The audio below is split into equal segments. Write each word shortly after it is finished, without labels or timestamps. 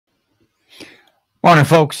Morning,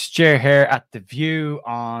 folks. Jer here at The View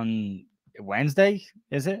on Wednesday.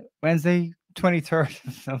 Is it Wednesday, 23rd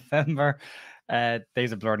of November?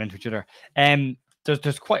 Days are blurred into each other.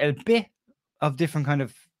 There's quite a bit of different kind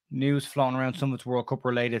of news floating around. Some of it's World Cup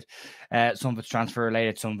related, some of it's transfer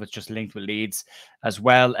related, some of it's just linked with Leeds as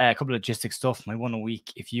well. A couple of logistic stuff. My one a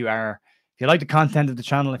week. If you like the content of the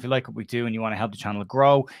channel, if you like what we do and you want to help the channel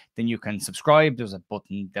grow, then you can subscribe. There's a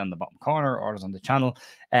button down the bottom corner, or it's on the channel.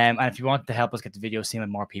 And if you want to help us get the video seen with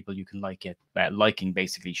more people, you can like it. Liking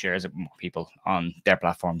basically shares it with more people on their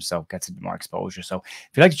platforms, so it gets a bit more exposure. So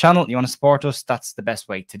if you like the channel, you want to support us, that's the best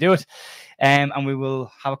way to do it. And we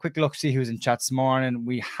will have a quick look, see who's in chat this morning.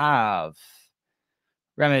 We have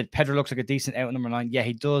Remed. Pedro looks like a decent out at number 9. Yeah,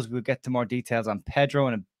 he does. We'll get to more details on Pedro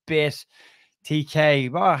in a bit.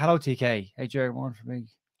 TK. Oh, hello, TK. Hey, Jerry, more for me.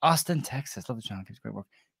 Austin, Texas. Love the channel. Keeps great work.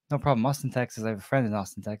 No problem. Austin, Texas. I have a friend in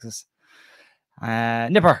Austin, Texas.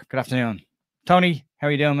 Nipper, good afternoon. Tony, how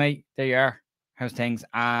are you doing, mate? There you are. How's things?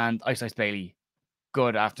 And Ice Bailey,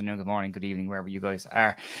 good afternoon, good morning, good evening, wherever you guys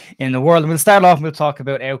are in the world. And we'll start off and we'll talk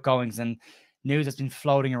about outgoings and news that's been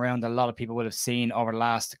floating around that a lot of people will have seen over the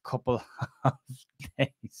last couple of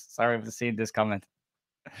days. Sorry for seeing this comment.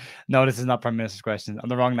 No, this is not Prime Minister's question. I'm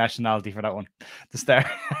the wrong nationality for that one. The start.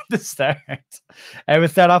 We'll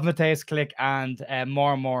start off with Matthias Klich, and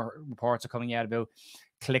more and more reports are coming out about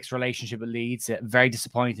Klich's relationship with Leeds. Very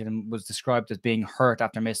disappointed and was described as being hurt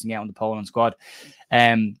after missing out on the Poland squad.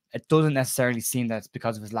 It doesn't necessarily seem that it's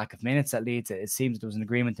because of his lack of minutes at Leeds. It seems there was an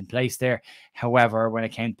agreement in place there. However, when it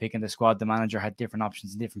came to picking the squad, the manager had different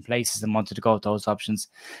options in different places and wanted to go with those options.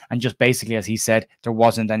 And just basically, as he said, there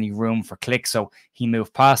wasn't any room for Klich, so he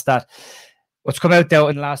moved past that. What's come out, though,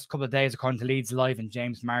 in the last couple of days, according to Leeds Live and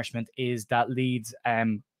James Marshman, is that Leeds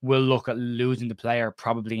will look at losing the player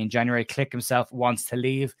probably in January. Klich himself wants to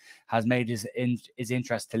leave, has made his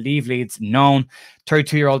interest to leave Leeds known.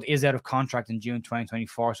 32-year-old is out of contract in June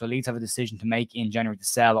 2024, so Leeds have a decision to make in January to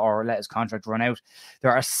sell or let his contract run out.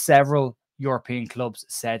 There are several European clubs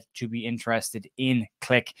said to be interested in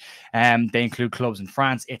Klich. They include clubs in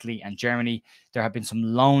France, Italy, and Germany. There have been some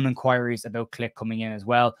loan inquiries about Klich coming in as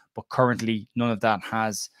well, but currently none of that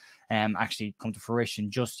has actually come to fruition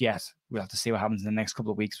just yet. We'll have to see what happens in the next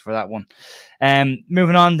couple of weeks for that one.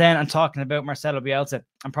 Moving on then and talking about Marcelo Bielsa,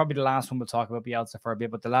 and probably the last one we'll talk about Bielsa for a bit,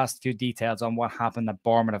 but the last few details on what happened at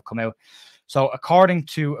Bournemouth have come out. So according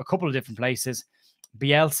to a couple of different places,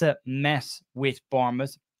 Bielsa met with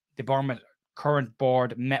Bournemouth. The Bournemouth current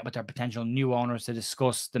board met with their potential new owners to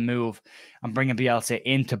discuss the move and bringing Bielsa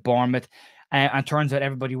into Bournemouth. And turns out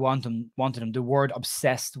everybody wanted him. The word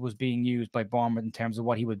obsessed was being used by Bournemouth in terms of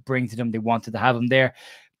what he would bring to them. They wanted to have him there.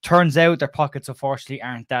 Turns out their pockets, unfortunately,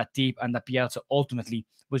 aren't that deep, and that Bielsa ultimately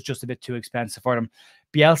was just a bit too expensive for them.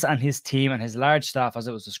 Bielsa and his team and his large staff, as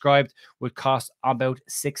it was described, would cost about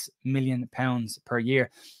 £6 million per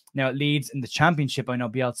year. Now, at Leeds in the Championship, I know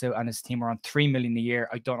Bielsa and his team are on $3 million a year.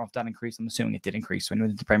 I don't know if that increased. I'm assuming it did increase when we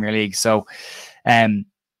went to the Premier League. So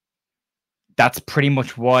that's pretty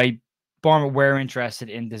much why Bournemouth were interested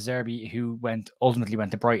in De Zerbi, who ultimately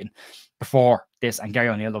went to Brighton before this, and Gary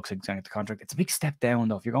O'Neill looks like he's going to get the contract. It's a big step down,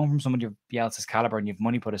 though. If you're going from somebody of Bielsa's caliber and you have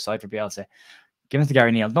money put aside for Bielsa, give it to Gary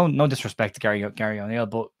O'Neill. No disrespect to Gary O'Neill,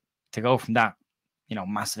 but to go from that,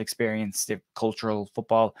 massive experience to cultural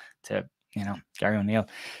football to, Gary O'Neill,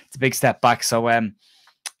 it's a big step back. So,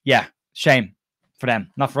 yeah, shame for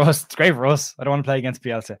them, not for us. It's great for us. I don't want to play against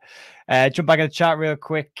Bielsa. Jump back in the chat real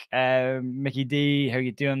quick. Mickey D, how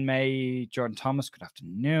you doing, mate? Jordan Thomas, good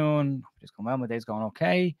afternoon. Hope it's going well. My day's going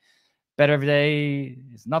okay. Better every day.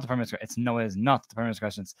 It's not the Prime Minister. It is not the Prime Minister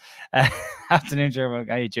questions. Afternoon, Jeremy.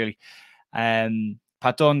 Hey, Julie.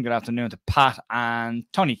 Pat Dunn, good afternoon to Pat and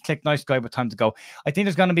Tony. Klich, nice guy, but time to go. I think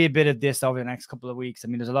there's going to be a bit of this over the next couple of weeks. I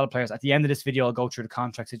mean, there's a lot of players. At the end of this video, I'll go through the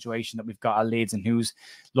contract situation that we've got at Leeds and who's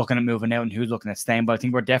looking at moving out and who's looking at staying. But I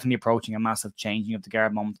think we're definitely approaching a massive changing of the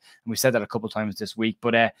guard moment. And we've said that a couple of times this week.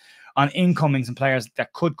 But on incomings and players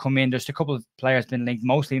that could come in, there's a couple of players been linked,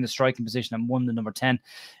 mostly in the striking position, and one the number 10.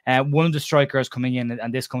 One of the strikers coming in,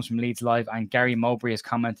 and this comes from Leeds Live, and Gary Mowbray has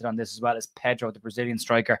commented on this as well, as Pedro, the Brazilian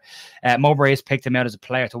striker. Mowbray has picked him out as a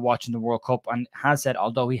player to watch in the World Cup and has said,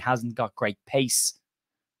 although he hasn't got great pace,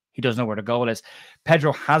 he does know where the goal is.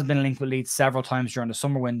 Pedro has been linked with Leeds several times during the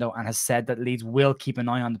summer window and has said that Leeds will keep an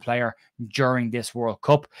eye on the player during this World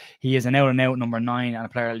Cup. He is an out-and-out number 9, and a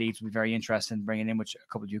player at Leeds would be very interested in bringing in, which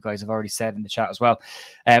a couple of you guys have already said in the chat as well.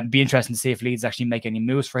 Be interesting to see if Leeds actually make any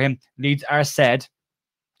moves for him. Leeds are said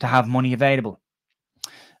to have money available.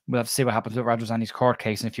 We'll have to see what happens with Radrizzani's court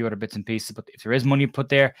case and a few other bits and pieces. But if there is money put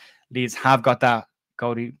there, Leeds have got that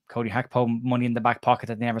Cody Hackpo money in the back pocket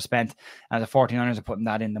that they never spent. And the 49ers are putting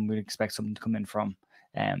that in, then we'd expect something to come in from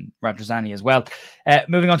Radrizzani as well.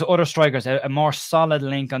 Moving on to other strikers, a more solid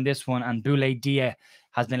link on this one, and Boulaye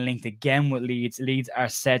has been linked again with Leeds. Leeds are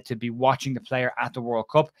said to be watching the player at the World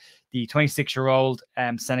Cup. The 26-year-old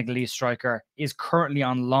Senegalese striker is currently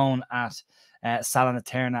on loan at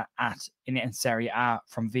Salernitana in Serie A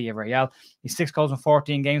from Villarreal. He's 6 goals in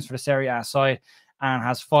 14 games for the Serie A side and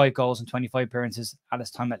has 5 goals in 25 appearances at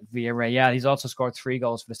his time at Villarreal. He's also scored 3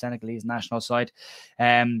 goals for the Senegalese national side.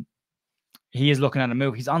 He is looking at a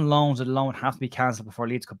move. He's on loan, so the loan would have to be cancelled before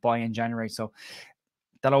Leeds could buy in January. So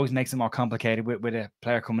that always makes it more complicated with a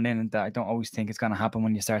player coming in, and that I don't always think it's going to happen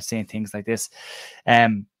when you start seeing things like this.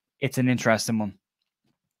 It's an interesting one.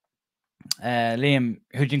 Liam,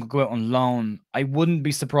 who do you think will go out on loan? I wouldn't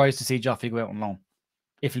be surprised to see Joffrey go out on loan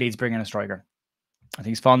if Leeds bring in a striker. I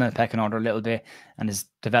think he's fallen in the pecking order a little bit, and his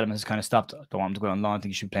development has kind of stopped. I don't want him to go out on loan. I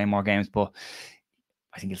think he should play more games, but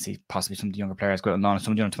I think you'll see possibly some of the younger players go out on loan.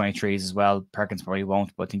 Some of the under 23s as well. Perkins probably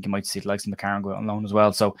won't, but I think you might see the likes of McCarron go out on loan as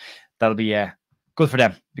well. So that'll be good for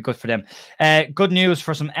them. Be good for them. Good news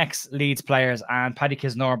for some ex-Leeds players, and Paddy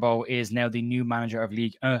Kisnorbo is now the new manager of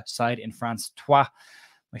Ligue 1 side in France.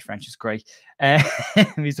 My French is great.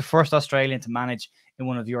 He's the first Australian to manage in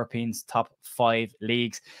one of Europe's top 5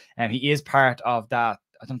 leagues, and he is part of that.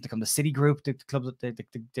 I don't think on the City Group, the club,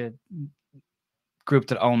 the group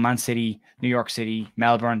that own Man City, New York City,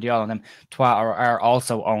 Melbourne, all of them, are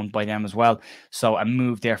also owned by them as well. So a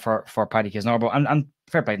move there for Paddy Kisnorbo, and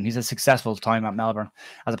fair play. He's a successful time at Melbourne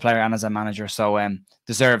as a player and as a manager, so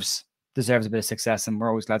deserves a bit of success, and we're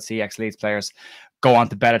always glad to see ex-Leeds players go on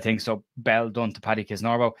to better things. So well done to Paddy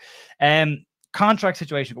Kisnorbo. Contract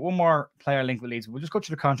situation, but one more player linked with Leeds. We'll just go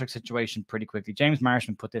through the contract situation pretty quickly. James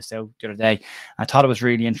Marshman put this out the other day. I thought it was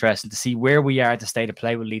really interesting to see where we are at the state of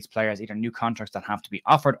play with Leeds players, either new contracts that have to be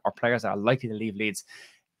offered or players that are likely to leave Leeds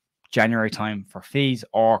January time for fees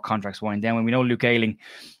or contracts wind down. And we know Luke Ayling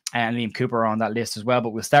and Liam Cooper are on that list as well,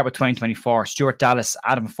 but we'll start with 2024. Stuart Dallas,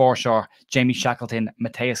 Adam Forshaw, Jamie Shackleton,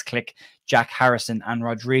 Matthias Klich, Jack Harrison, and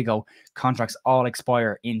Rodrigo. Contracts all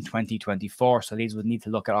expire in 2024, so Leeds would need to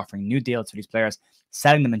look at offering new deals for these players,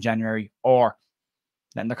 selling them in January, or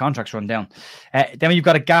letting their contracts run down. Then you've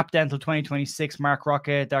got a gap then until 2026. Mark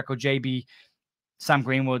Rocket, Darko JB, Sam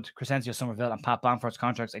Greenwood, Crescencio Somerville, and Pat Bamford's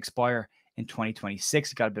contracts expire in 2026.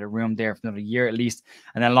 You've got a bit of room there for another year at least.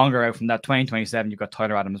 And then longer out from that, 2027, you've got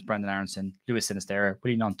Tyler Adams, Brendan Aronson, Luis Sinisterra,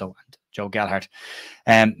 Willie Nonto, and Joe Gallagher,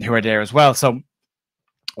 who are there as well. So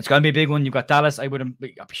it's going to be a big one. You've got Dallas. I'd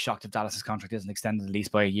be shocked if Dallas's contract isn't extended at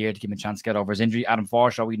least by a year to give him a chance to get over his injury. Adam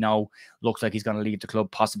Forshaw, we know, looks like he's going to leave the club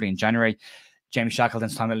possibly in January. Jamie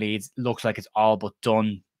Shackleton's time at Leeds looks like it's all but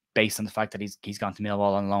done based on the fact that he's gone to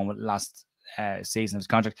Millwall on loan with last season of his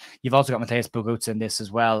contract. You've also got Mateus Boguts in this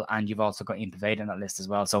as well, and you've also got Ian Paveda in that list as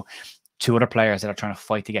well. So 2 other players that are trying to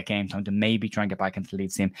fight to get game time to maybe try and get back into the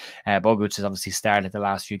Leeds team. Boguts has obviously started the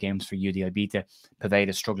last few games for UD Ibiza. Paveda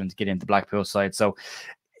is struggling to get into Blackpool side. So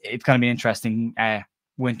it's going to be an interesting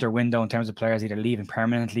winter window in terms of players either leaving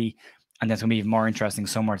permanently, and then it's going to be even more interesting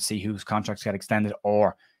somewhere to see whose contracts get extended,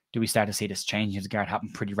 or do we start to see this change in the guard happen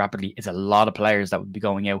pretty rapidly? It's a lot of players that would be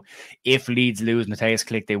going out. If Leeds lose Matthias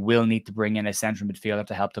Klich, they will need to bring in a central midfielder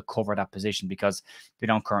to help to cover that position because they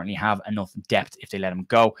don't currently have enough depth if they let him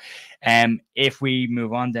go. If we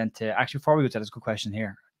move on then to, actually, before we go to this, good question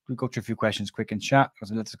here. We'll go through a few questions quick in chat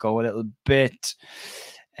because let's go a little bit.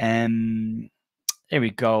 Here we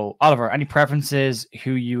go. Oliver, any preferences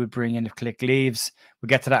who you would bring in if Klich leaves? We'll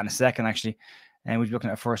get to that in a second, actually. And we'll be looking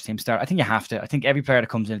at a first team start. I think you have to. I think every player that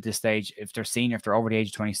comes in at this stage, if they're senior, if they're over the age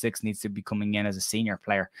of 26, needs to be coming in as a senior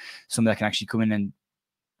player. Somebody that can actually come in and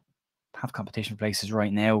have competition for places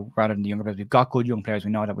right now rather than the younger players. We've got good young players.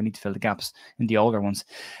 We know that we need to fill the gaps in the older ones.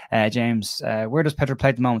 James, where does Pedro play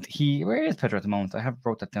at the moment? Where is Pedro at the moment? I have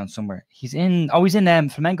wrote that down somewhere. He's in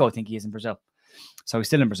Flamengo, I think he is in Brazil. So he's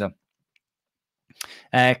still in Brazil.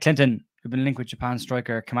 Clinton, we've been linked with Japan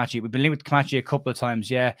striker Kamachi. We've been linked with Kamachi a couple of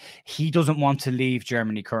times. Yeah, he doesn't want to leave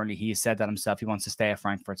Germany currently. He has said that himself. He wants to stay at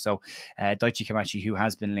Frankfurt. So Daichi Kamachi, who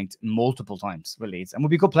has been linked multiple times with Leeds and would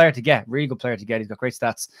be a good player to get, really good player to get. He's got great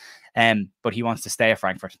stats, but he wants to stay at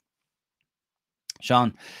Frankfurt.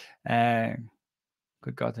 Sean,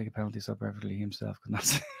 good God, take a penalty so perfectly himself. Could not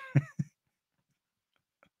say.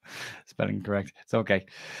 Spelling correct. It's okay.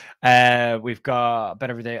 We've got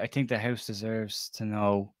better every day. I think the house deserves to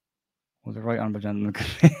know. Well, the right honourable gentleman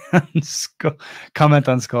comment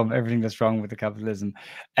on Scum, everything that's wrong with the capitalism.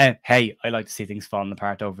 Hey, I like to see things falling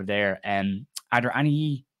apart over there. Are there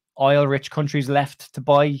any oil-rich countries left to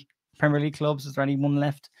buy Premier League clubs? Is there anyone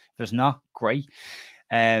left? If there's not, great.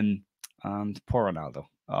 And poor Ronaldo.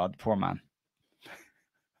 Oh, the poor man.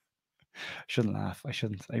 Shouldn't laugh. I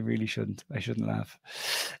shouldn't. I really shouldn't. I shouldn't laugh.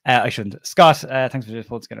 I shouldn't. Scott, thanks for just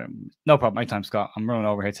together. No problem. Anytime, Scott. I'm running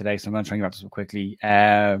over here today, so I'm going to try and get this up quickly.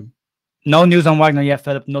 No news on Wagner yet,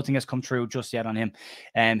 Philip. Nothing has come through just yet on him.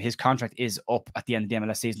 His contract is up at the end of the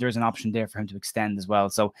MLS season. There's an option there for him to extend as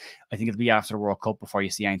well. So I think it'll be after the World Cup before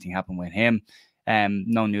you see anything happen with him.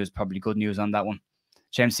 No news, probably good news on that one.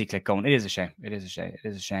 Shame to see Klich going. It is a shame. It is a shame. It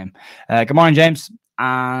is a shame. Good morning, James.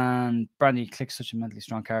 And Brandy, Klich's such a mentally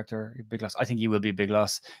strong character. Big loss. I think he will be a big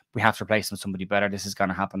loss. We have to replace him with somebody better. This is going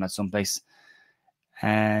to happen at some place.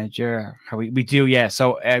 We do, yeah.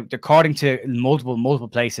 So according to multiple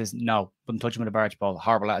places, no. Wouldn't touch him with a barge ball.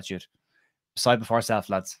 Horrible attitude. Side before self,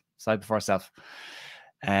 lads. Side before self.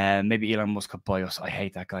 Maybe Elon Musk could buy us. I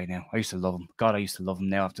hate that guy now. I used to love him. God, I used to love him.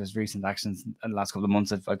 Now after his recent actions in the last couple of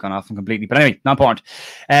months, I've gone off him completely. But anyway, not important.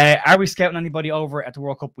 Are we scouting anybody over at the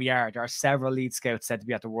World Cup? We are. There are several lead scouts said to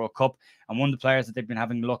be at the World Cup. And one of the players that they've been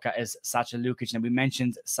having a look at is Sasha Lukic. Now, we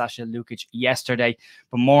mentioned Sasha Lukic yesterday,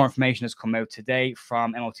 but more information has come out today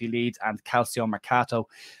from MOT Leeds and Calcio Mercato.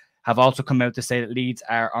 Have also come out to say that Leeds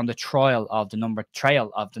are on the trail of the number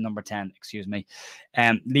 10, excuse me.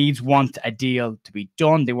 Leeds want a deal to be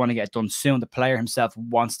done. They want to get it done soon. The player himself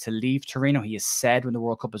wants to leave Torino. He has said when the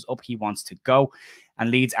World Cup is up, he wants to go.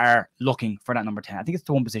 And Leeds are looking for that number 10. I think it's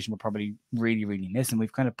the one position we're probably really, really missing.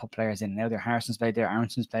 We've kind of put players in now there. Harrison's played there.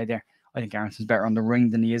 Aronson's played there. I think Aronson's better on the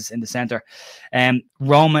ring than he is in the centre.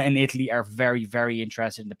 Roma in Italy are very, very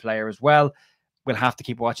interested in the player as well. We'll have to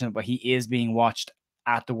keep watching it, but he is being watched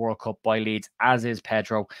at the World Cup by Leeds, as is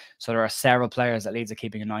Pedro. So there are several players that Leeds are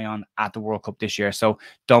keeping an eye on at the World Cup this year. So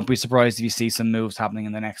don't be surprised if you see some moves happening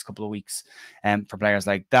in the next couple of weeks for players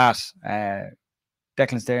like that.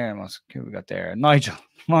 Declan's there. Who we got there? Nigel.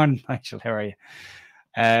 Morning, Nigel. How are you?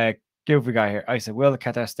 Who have we got here? I said, will the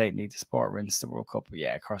Qatar state need to support rinse the World Cup?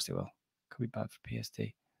 Yeah, of course they will. Could be bad for PST.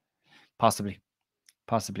 Possibly.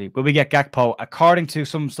 Will we get Gakpo? According to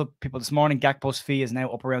some people this morning, Gakpo's fee is now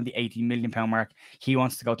up around the £80 million mark. He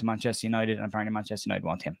wants to go to Manchester United, and apparently Manchester United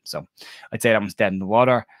want him. So I'd say that one's dead in the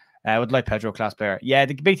water. I would like Pedro, class player. Yeah,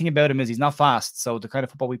 the big thing about him is he's not fast. So the kind of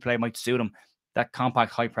football we play might suit him. That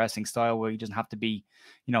compact, high pressing style where he doesn't have to be,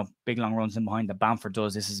 big long runs in behind that Bamford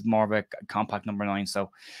does. This is more of a compact number 9. So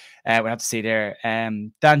we have to see there.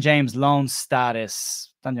 Dan James, loan status.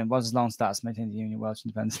 Dan James, what's his loan status? Maintain the Union Welsh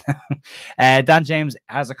Independence. Dan James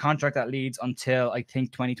has a contract that leads until, I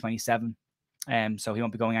think, 2027. So he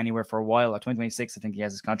won't be going anywhere for a while. At 2026, I think he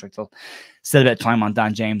has his contract. So still a bit of time on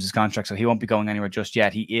Dan James's contract, so he won't be going anywhere just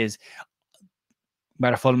yet. He is.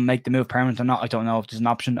 Whether Fulham make the move permanent or not, I don't know if there's an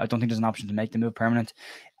option. I don't think there's an option to make the move permanent.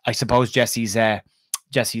 I suppose Jesse's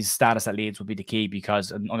status at Leeds would be the key,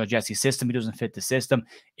 because under Jesse's system, he doesn't fit the system.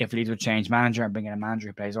 If Leeds would change manager and bring in a manager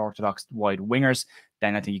who plays orthodox wide wingers,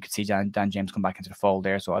 then I think you could see Dan James come back into the fold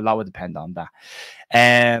there. So a lot would depend on that.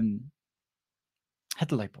 Hit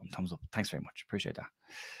the like button, thumbs up. Thanks very much. Appreciate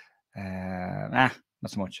that. Not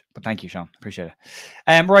so much, but thank you, Sean. Appreciate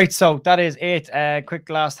it. Right, so that is it. Quick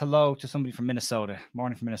last hello to somebody from Minnesota.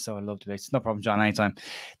 Morning from Minnesota. Love today. No problem, John. Anytime.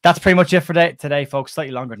 That's pretty much it for today, folks.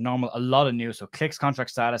 Slightly longer than normal. A lot of news. So Klich's contract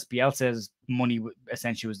status. Bielsa's money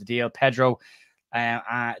essentially was the deal. Pedro,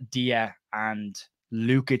 Dia, and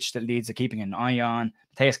Lukic that Leeds are keeping an eye on.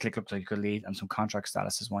 Matthias Klich looks like a good lead, and some contract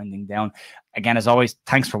status is winding down. Again, as always,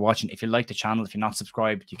 thanks for watching. If you like the channel, if you're not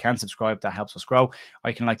subscribed, you can subscribe. That helps us grow. Or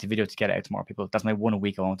you can like the video to get it out to more people. That's my one a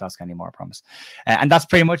week. I won't ask any more, I promise. And that's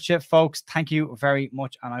pretty much it, folks. Thank you very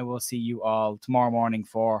much, and I will see you all tomorrow morning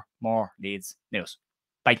for more Leeds news.